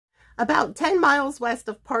About 10 miles west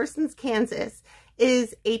of Parsons, Kansas,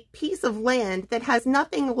 is a piece of land that has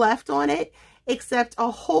nothing left on it except a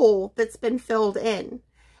hole that's been filled in.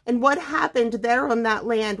 And what happened there on that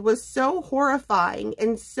land was so horrifying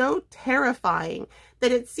and so terrifying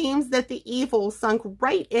that it seems that the evil sunk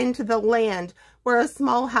right into the land where a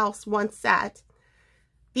small house once sat.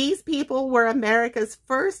 These people were America's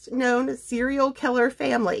first known serial killer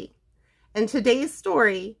family. And today's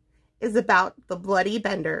story is about the Bloody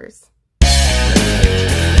Benders.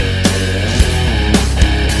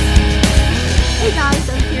 Hey guys,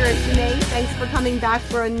 I'm Kira Janae. Thanks for coming back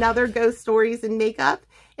for another Ghost Stories and Makeup.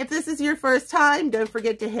 If this is your first time, don't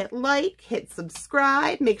forget to hit like, hit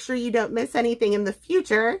subscribe, make sure you don't miss anything in the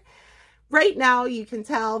future. Right now, you can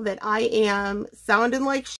tell that I am sounding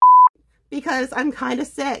like shit because I'm kind of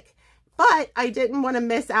sick. But I didn't want to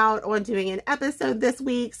miss out on doing an episode this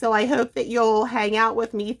week, so I hope that you'll hang out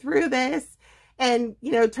with me through this and,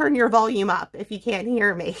 turn your volume up if you can't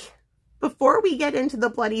hear me. Before we get into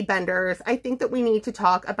the Bloody Benders, I think that we need to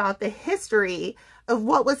talk about the history of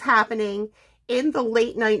what was happening in the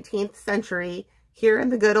late 19th century here in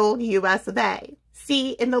the good old US of A.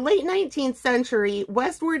 See, in the late 19th century,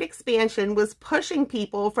 westward expansion was pushing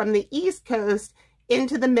people from the East Coast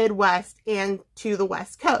into the Midwest and to the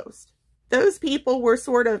West Coast. Those people were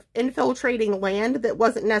sort of infiltrating land that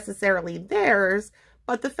wasn't necessarily theirs,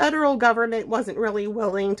 but the federal government wasn't really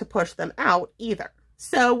willing to push them out either.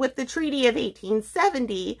 So with the Treaty of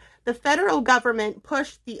 1870, the federal government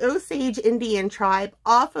pushed the Osage Indian tribe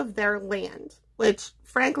off of their land, which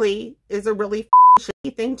frankly is a really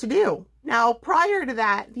shitty thing to do. Now, prior to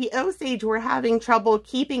that, the Osage were having trouble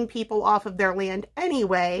keeping people off of their land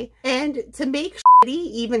anyway, and to make shitty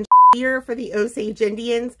even shittier for the Osage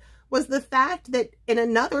Indians was the fact that in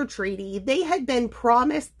another treaty, they had been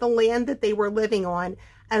promised the land that they were living on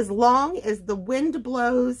as long as the wind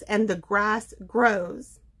blows and the grass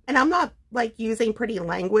grows. And I'm not using pretty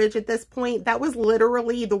language at this point. That was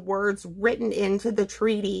literally the words written into the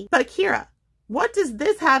treaty. But Kira, what does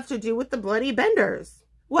this have to do with the Bloody Benders?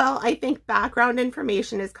 Well, I think background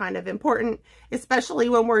information is kind of important, especially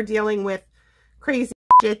when we're dealing with crazy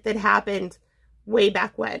shit that happened way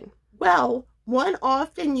back when. Well, one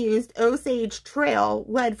often used Osage trail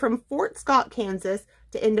led from Fort Scott, Kansas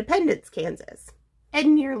to Independence, Kansas.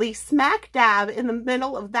 And nearly smack dab in the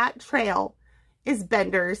middle of that trail is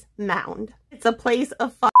Bender's Mound. It's a place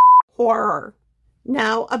of horror.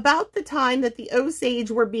 Now, about the time that the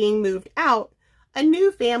Osage were being moved out, a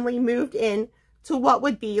new family moved in to what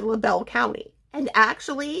would be LaBelle County. And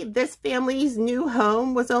actually, this family's new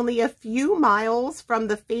home was only a few miles from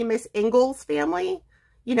the famous Ingalls family.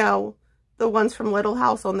 The ones from Little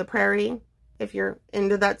House on the Prairie, if you're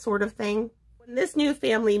into that sort of thing. When this new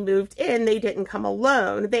family moved in, they didn't come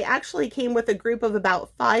alone. They actually came with a group of about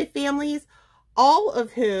 5 families, all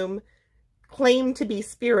of whom claimed to be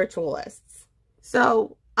spiritualists.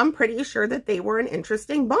 So I'm pretty sure that they were an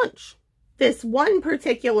interesting bunch. This one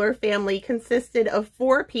particular family consisted of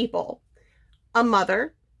 4 people: a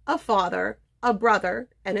mother, a father, a brother,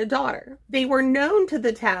 and a daughter. They were known to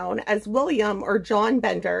the town as William or John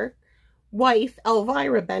Bender, wife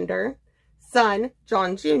Elvira Bender, son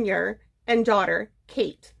John Jr., and daughter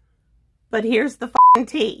Kate. But here's the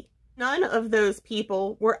tea. None of those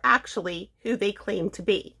people were actually who they claimed to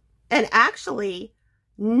be. And actually,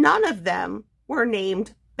 none of them were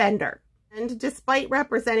named Bender. And despite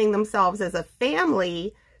representing themselves as a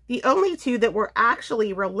family, the only 2 that were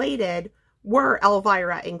actually related were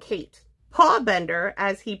Elvira and Kate. Pa Bender,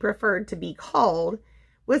 as he preferred to be called,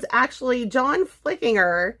 was actually John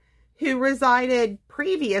Flickinger, who resided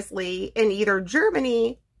previously in either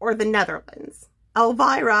Germany or the Netherlands.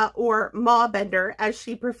 Elvira, or Ma Bender, as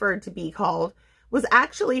she preferred to be called, was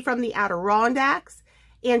actually from the Adirondacks,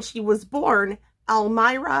 and she was born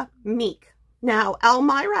Elmira Meek. Now,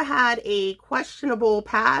 Elmira had a questionable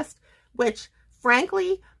past, which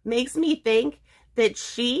frankly makes me think that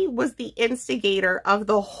she was the instigator of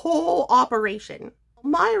the whole operation.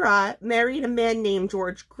 Elmira married a man named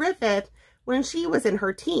George Griffith when she was in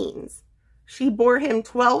her teens. She bore him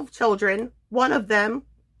 12 children. One of them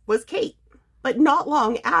was Kate. But not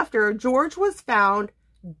long after, George was found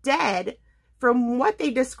dead from what they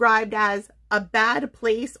described as a bad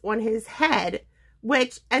place on his head,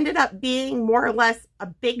 which ended up being more or less a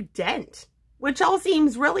big dent, which all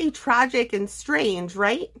seems really tragic and strange,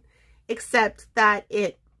 right? Except that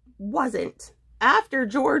it wasn't. After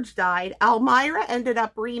George died, Elmira ended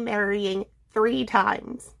up remarrying 3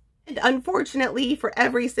 times. And unfortunately for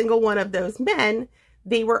every single one of those men,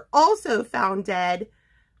 they were also found dead,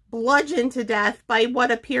 bludgeoned to death by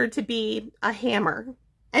what appeared to be a hammer.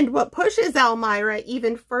 And what pushes Elmira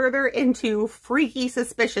even further into freaky,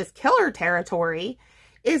 suspicious killer territory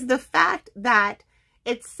is the fact that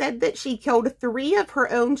it's said that she killed 3 of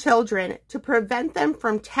her own children to prevent them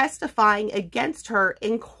from testifying against her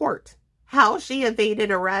in court. How she evaded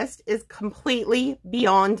arrest is completely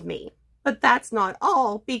beyond me. But that's not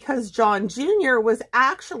all, because John Jr. was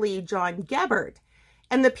actually John Gebert,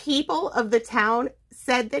 and the people of the town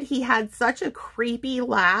said that he had such a creepy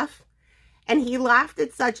laugh, and he laughed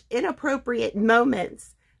at such inappropriate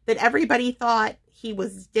moments that everybody thought he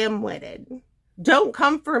was dim-witted. Don't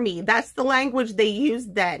come for me. That's the language they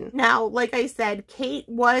used then. Now, like I said, Kate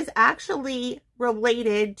was actually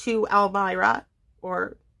related to Elmira,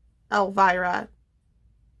 or Elvira.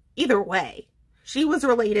 Either way, she was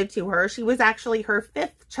related to her. She was actually her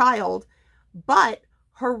 5th child, but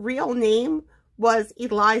her real name was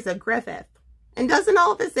Eliza Griffith. And doesn't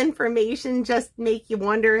all this information just make you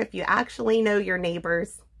wonder if you actually know your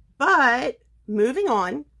neighbors? But moving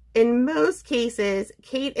on, in most cases,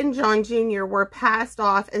 Kate and John Jr. were passed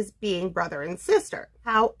off as being brother and sister.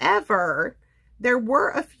 However, there were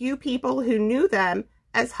a few people who knew them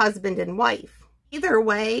as husband and wife. Either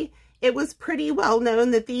way, it was pretty well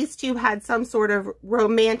known that these two had some sort of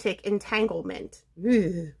romantic entanglement.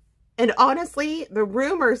 Ugh. And honestly, the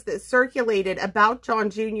rumors that circulated about John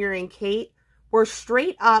Jr. and Kate were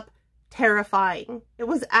straight up terrifying. It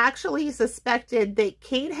was actually suspected that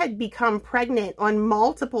Kate had become pregnant on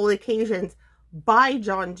multiple occasions by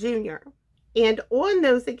John Jr. And on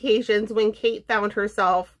those occasions when Kate found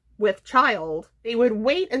herself with child, they would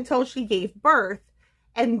wait until she gave birth,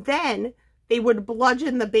 and then they would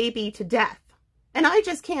bludgeon the baby to death. And I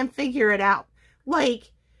just can't figure it out.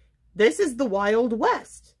 Like, this is the Wild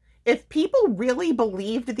West. If people really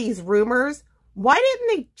believed these rumors, why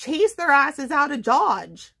didn't they chase their asses out of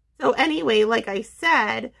Dodge? So anyway, like I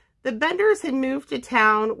said, the Benders had moved to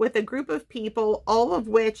town with a group of people, all of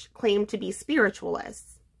which claimed to be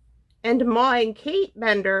spiritualists. And Ma and Kate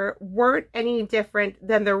Bender weren't any different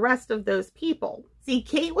than the rest of those people. See,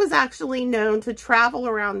 Kate was actually known to travel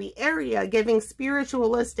around the area giving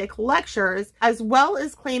spiritualistic lectures, as well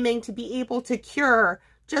as claiming to be able to cure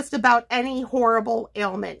just about any horrible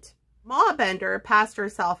ailment. Ma Bender passed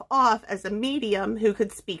herself off as a medium who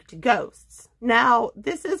could speak to ghosts. Now,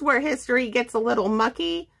 this is where history gets a little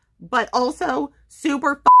mucky, but also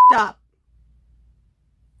super f***ed up.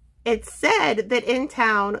 It's said that in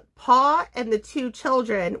town, Pa and the 2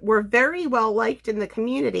 children were very well liked in the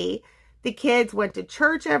community. The kids went to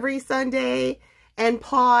church every Sunday, and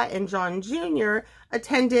Pa and John Jr.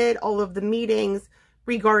 attended all of the meetings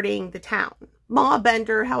regarding the town. Ma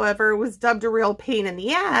Bender, however, was dubbed a real pain in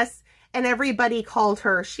the ass, and everybody called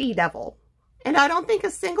her She-Devil. And I don't think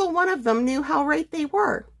a single one of them knew how right they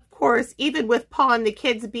were. Of course, even with Pa and the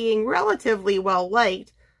kids being relatively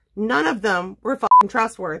well-liked, none of them were fucking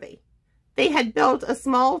trustworthy. They had built a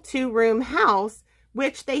small 2-room house,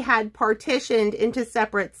 which they had partitioned into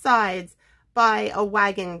separate sides by a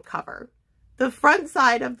wagon cover. The front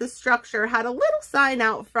side of the structure had a little sign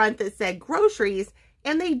out front that said groceries,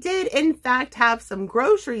 and they did in fact have some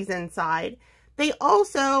groceries inside. They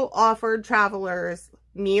also offered travelers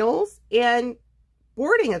meals and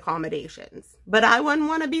boarding accommodations. But I wouldn't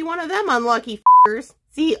want to be one of them unlucky f***ers.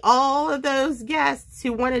 See, all of those guests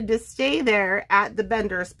who wanted to stay there at the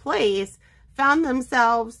Bender's place found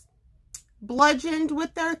themselves bludgeoned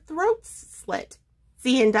with their throats slit.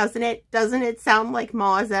 See, and doesn't it sound like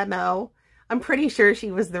Ma's MO? I'm pretty sure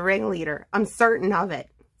she was the ringleader. I'm certain of it.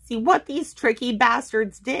 See, what these tricky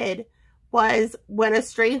bastards did was when a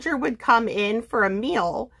stranger would come in for a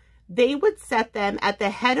meal, they would set them at the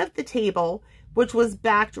head of the table, which was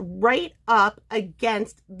backed right up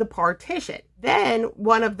against the partition. Then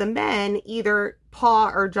one of the men, either Pa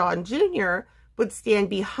or John Jr., would stand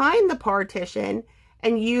behind the partition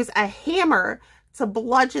and use a hammer to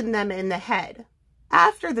bludgeon them in the head.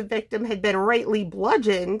 After the victim had been rightly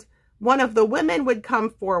bludgeoned, one of the women would come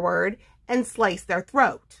forward and slice their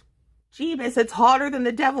throat. Jeebus, it's hotter than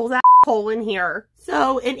the devil's asshole in here.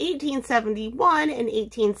 So in 1871 and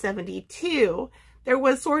 1872, there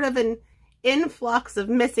was sort of an influx of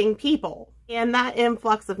missing people. And that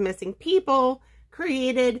influx of missing people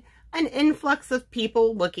created an influx of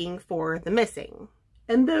people looking for the missing.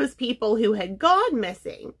 And those people who had gone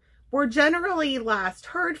missing were generally last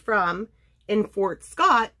heard from in Fort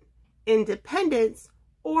Scott, Independence,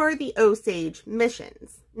 or the Osage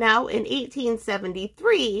missions. Now, in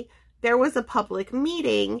 1873, there was a public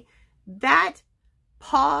meeting that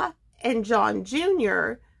Pa and John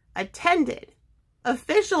Jr. attended.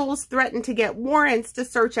 Officials threatened to get warrants to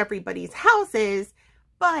search everybody's houses,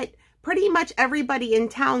 but pretty much everybody in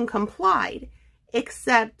town complied.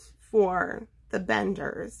 except for the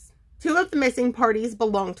Benders. Two of the missing parties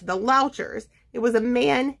belonged to the Louchers. It was a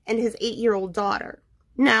man and his 8-year-old daughter.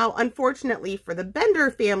 Now, unfortunately for the Bender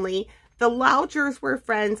family, the Louchers were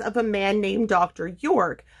friends of a man named Dr.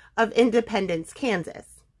 York of Independence, Kansas.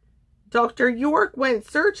 Dr. York went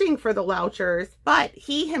searching for the Louchers, but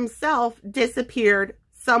he himself disappeared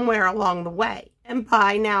somewhere along the way. And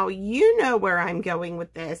by now, you know where I'm going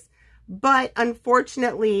with this, but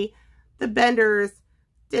unfortunately, the Benders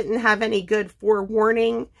didn't have any good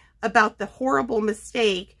forewarning about the horrible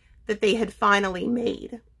mistake that they had finally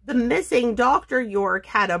made. The missing Dr. York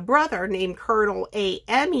had a brother named Colonel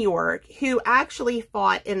A.M. York who actually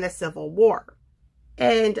fought in the Civil War.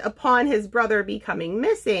 And upon his brother becoming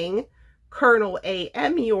missing, Colonel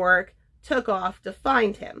A.M. York took off to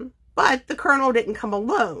find him. But the colonel didn't come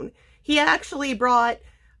alone. He actually brought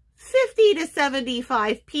 50 to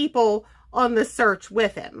 75 people on the search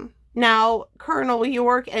with him. Now, Colonel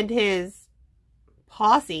York and his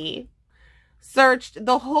posse searched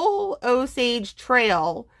the whole Osage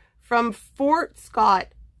Trail from Fort Scott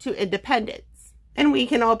to Independence. And we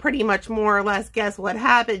can all pretty much more or less guess what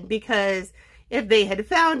happened, because if they had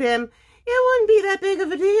found him, it wouldn't be that big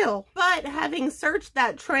of a deal. But having searched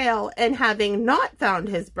that trail and having not found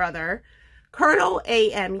his brother, Colonel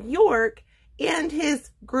A.M. York and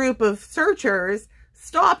his group of searchers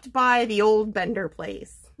stopped by the old Bender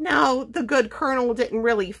place. Now, the good colonel didn't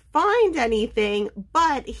really find anything,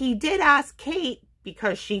 but he did ask Kate,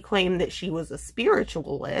 because she claimed that she was a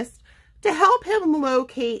spiritualist, to help him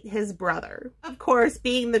locate his brother. Of course,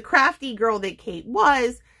 being the crafty girl that Kate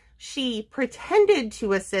was, she pretended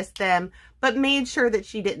to assist them, but made sure that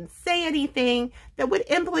she didn't say anything that would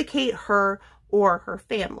implicate her or her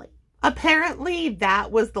family. Apparently,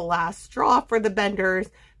 that was the last straw for the Benders,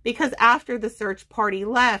 because after the search party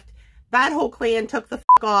left, that whole clan took the f***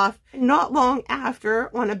 off. Not long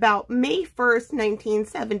after, on about May 1st,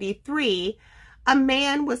 1973, a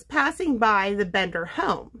man was passing by the Bender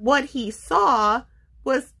home. What he saw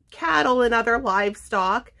was cattle and other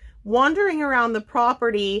livestock wandering around the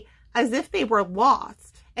property as if they were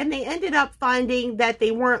lost. And they ended up finding that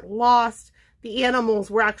they weren't lost. The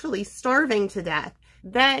animals were actually starving to death.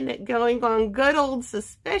 Then, going on good old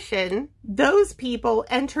suspicion, those people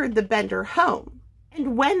entered the Bender home.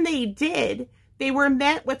 And when they did, they were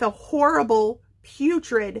met with a horrible,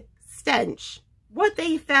 putrid stench. What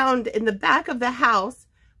they found in the back of the house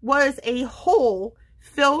was a hole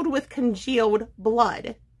filled with congealed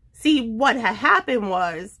blood. See, what had happened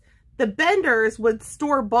was the Benders would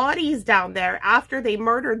store bodies down there after they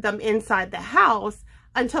murdered them inside the house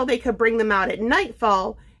until they could bring them out at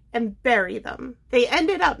nightfall and bury them. They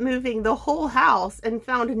ended up moving the whole house and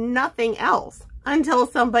found nothing else until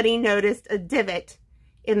somebody noticed a divot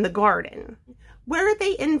in the garden, where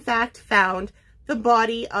they in fact found the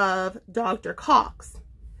body of Dr. Cox.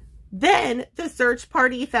 Then the search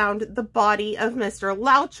party found the body of Mr.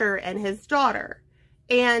 Loucher and his daughter.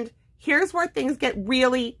 And here's where things get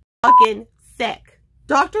really fucking sick.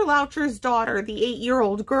 Dr. Loucher's daughter, the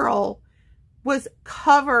 8-year-old girl, was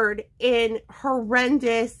covered in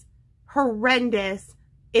horrendous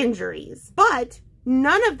injuries. But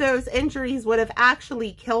none of those injuries would have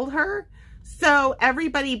actually killed her. So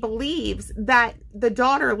everybody believes that the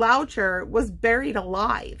daughter Loucher was buried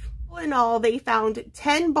alive. All in all, they found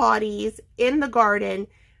 10 bodies in the garden,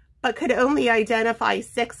 but could only identify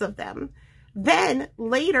 6 of them. Then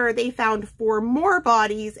later they found 4 more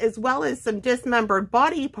bodies, as well as some dismembered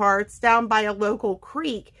body parts down by a local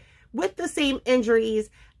creek with the same injuries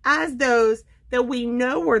as those that we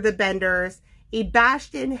know were the Benders: a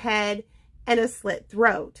bashed in head and a slit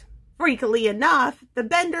throat. Freakily enough, the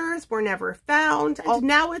Benders were never found, and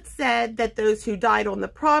now it's said that those who died on the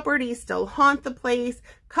property still haunt the place,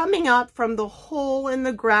 coming up from the hole in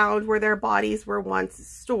the ground where their bodies were once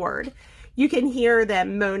stored. You can hear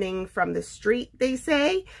them moaning from the street, they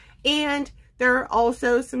say, and there are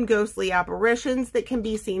also some ghostly apparitions that can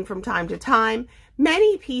be seen from time to time.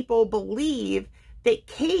 Many people believe that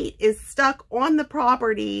Kate is stuck on the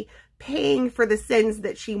property paying for the sins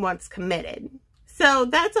that she once committed. So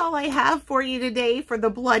that's all I have for you today for the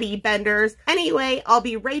Bloody Benders. Anyway, I'll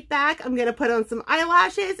be right back. I'm going to put on some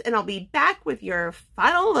eyelashes and I'll be back with your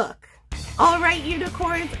final look. All right,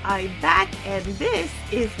 unicorns, I'm back and this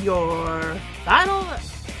is your final look.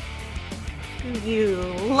 Do you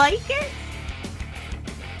like it?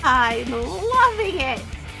 I'm loving it.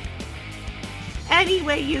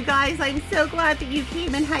 Anyway, you guys, I'm so glad that you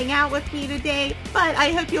came and hang out with me today, but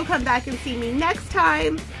I hope you'll come back and see me next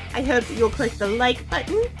time. I hope that you'll click the like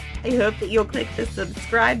button. I hope that you'll click the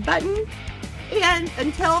subscribe button. And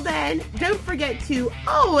until then, don't forget to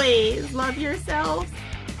always love yourselves,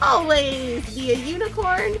 always be a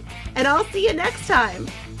unicorn, and I'll see you next time.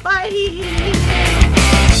 Bye!